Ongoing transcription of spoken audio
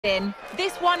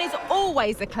This one is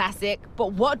always a classic,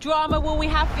 but what drama will we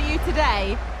have for you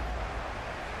today?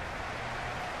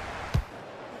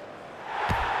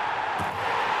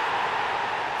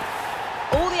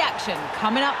 All the action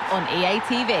coming up on EA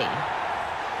TV.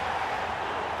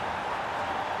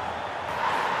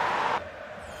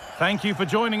 Thank you for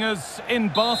joining us in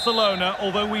Barcelona,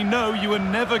 although we know you are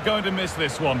never going to miss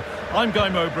this one. I'm Guy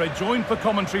Mowbray, joined for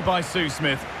commentary by Sue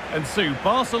Smith. And Sue,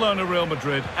 Barcelona, Real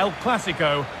Madrid, El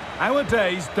Clasico. Our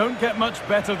days don't get much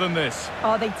better than this.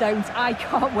 Oh, they don't. I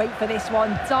can't wait for this one.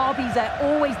 Derbies are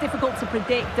always difficult to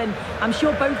predict, and I'm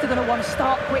sure both are going to want to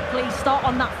start quickly, start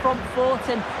on that front foot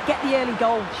and get the early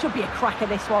goal. Should be a cracker,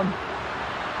 this one.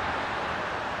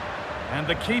 And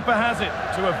the keeper has it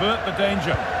to avert the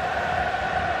danger.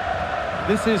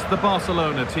 This is the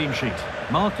Barcelona team sheet.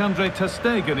 Marc-Andre ter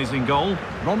Stegen is in goal.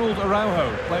 Ronald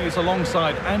Araujo plays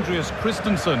alongside Andreas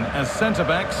Christensen as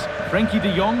centre-backs. Frenkie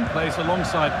de Jong plays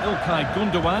alongside Ilkay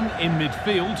Gundogan in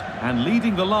midfield. And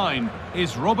leading the line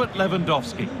is Robert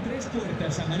Lewandowski.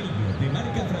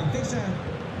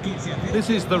 This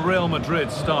is the Real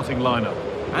Madrid starting lineup.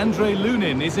 Andre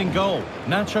Lunin is in goal.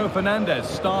 Nacho Fernandez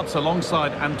starts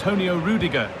alongside Antonio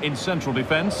Rudiger in central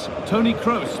defence. Toni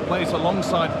Kroos plays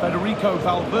alongside Federico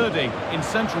Valverde in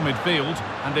central midfield.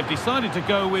 And they've decided to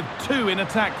go with two in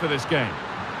attack for this game.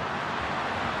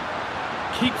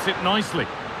 Keeps it nicely.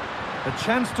 A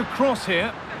chance to cross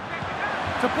here.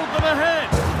 To put them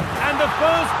ahead. And the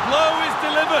first blow is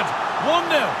delivered.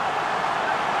 1-0.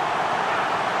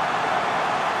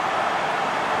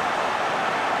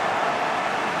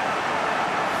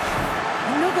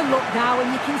 Look now,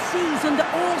 and you can see he's under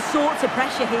all sorts of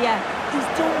pressure here. He's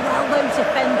done well though to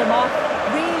fend them off.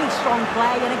 Really strong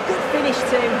play and a good finish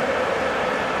too.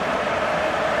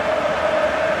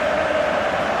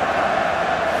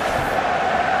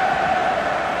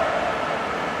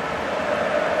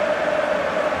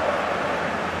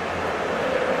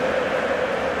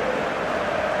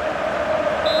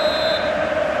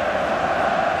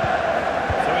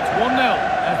 So it's 1-0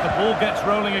 as the ball gets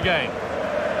rolling again.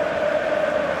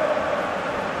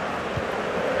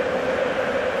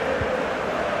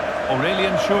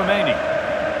 Aurelien Tchouameni.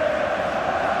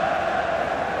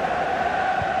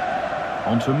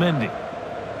 On to Mendy.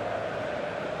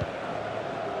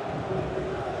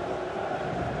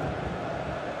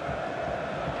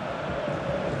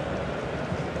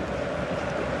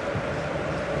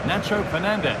 Nacho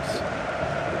Fernandez.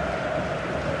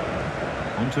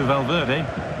 On to Valverde.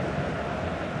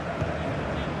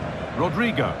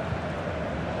 Rodrigo.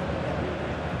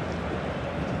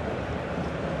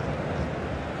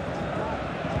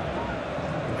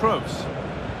 Kroos.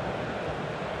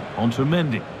 On to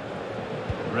Mendy.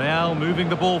 Real moving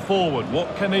the ball forward.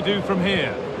 What can they do from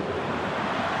here?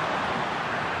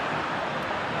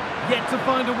 Yet to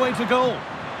find a way to goal.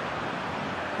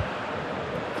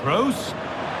 Kroos.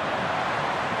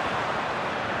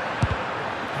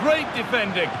 Great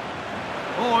defending.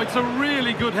 Oh, it's a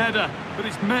really good header, but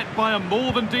it's met by a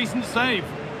more than decent save.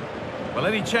 Well,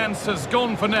 any chance has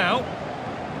gone for now.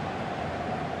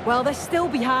 Well, they're still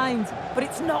behind, but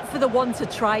it's not for the one to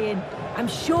try in. I'm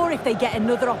sure if they get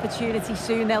another opportunity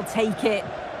soon, they'll take it.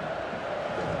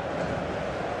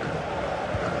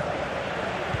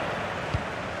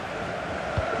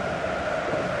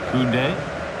 Koundé.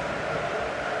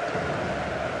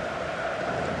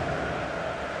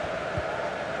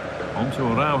 On to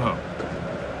Araujo.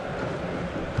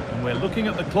 And we're looking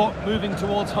at the clock moving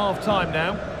towards half-time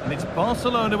now, and it's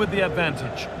Barcelona with the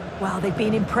advantage. Well, they've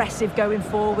been impressive going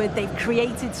forward. They've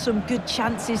created some good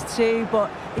chances too, but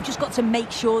they've just got to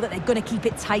make sure that they're going to keep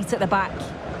it tight at the back.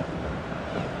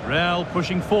 Real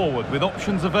pushing forward with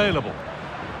options available.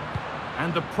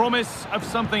 And the promise of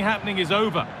something happening is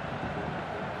over.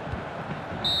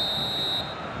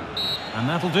 And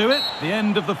that'll do it. The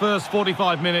end of the first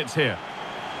 45 minutes here.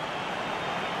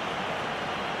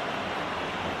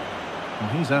 Well,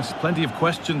 he's asked plenty of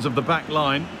questions of the back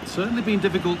line. It's certainly been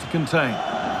difficult to contain.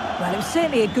 Well, it was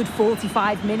certainly a good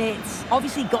 45 minutes.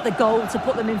 Obviously got the goal to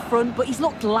put them in front, but he's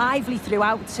looked lively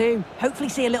throughout too. Hopefully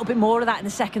see a little bit more of that in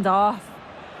the second half.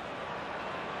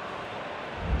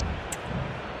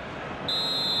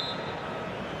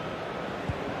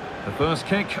 The first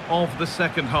kick of the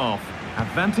second half.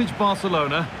 Advantage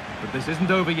Barcelona, but this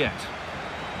isn't over yet.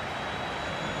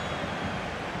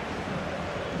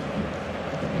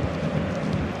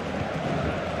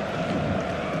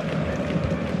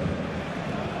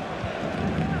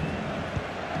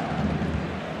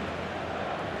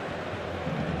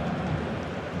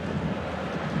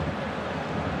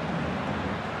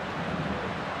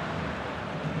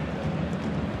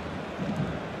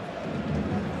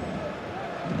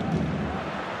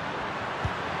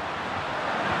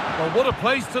 Well, what a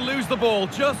place to lose the ball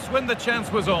just when the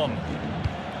chance was on.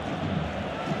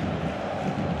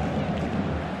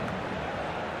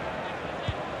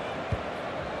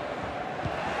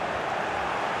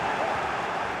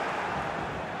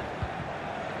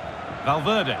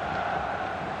 Valverde.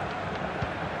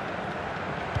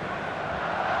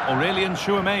 Aurelian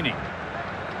Tchouameni.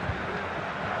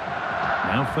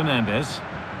 Now Fernandez.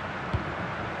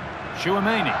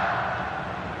 Tchouameni.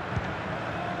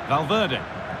 Valverde.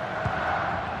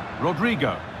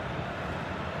 Rodrigo.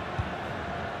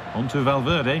 On to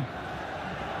Valverde.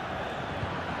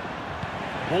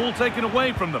 Ball taken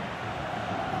away from them.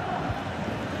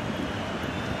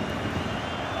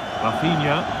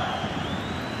 Rafinha.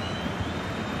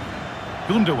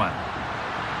 Gundogan.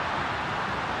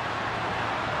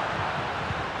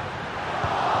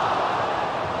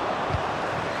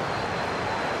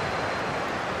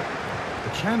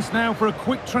 The chance now for a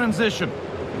quick transition.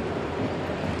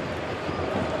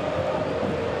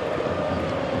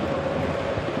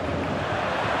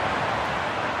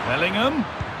 Bellingham.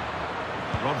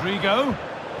 Rodrigo.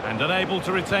 And unable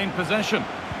to retain possession.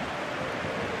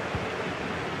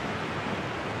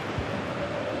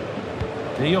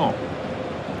 De Jong.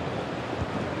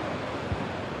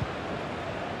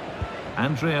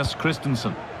 Andreas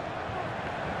Christensen.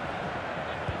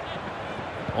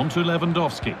 On to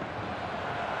Lewandowski.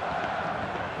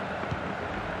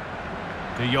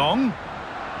 De Jong.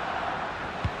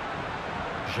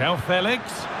 João Felix.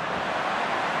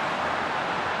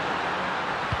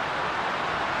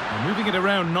 They're moving it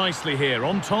around nicely here,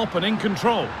 on top and in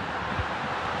control.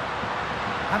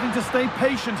 Having to stay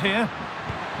patient here.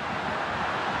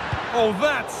 Oh,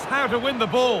 that's how to win the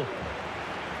ball.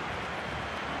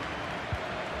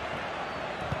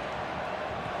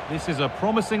 This is a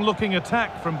promising-looking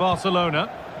attack from Barcelona.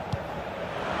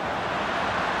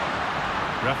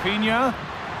 Rafinha.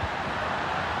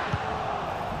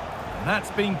 And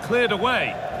that's been cleared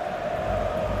away.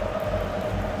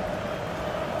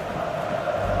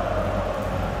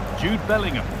 Jude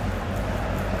Bellingham.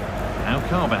 Now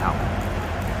Carvajal.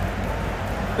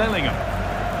 Bellingham.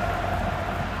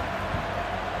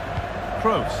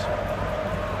 Kroos.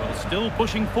 Well, still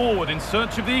pushing forward in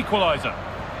search of the equaliser.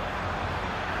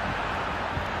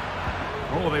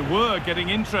 Oh, they were getting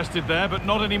interested there, but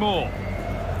not anymore.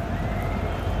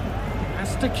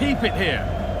 Has to keep it here.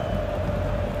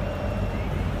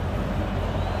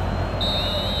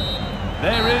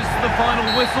 There is the final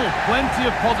whistle. Plenty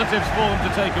of positives for them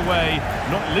to take away,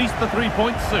 not least the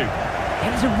 3-point suit.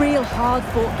 It was a real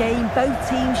hard-fought game. Both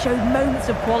teams showed moments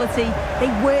of quality. They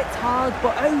worked hard,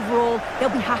 but overall, they'll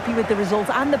be happy with the result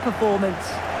and the performance.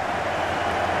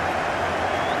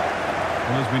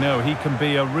 Well, as we know, he can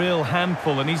be a real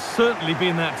handful, and he's certainly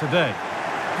been that today.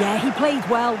 Yeah, he played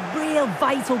well. Real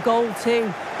vital goal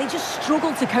too. They just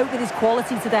struggled to cope with his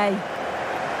quality today.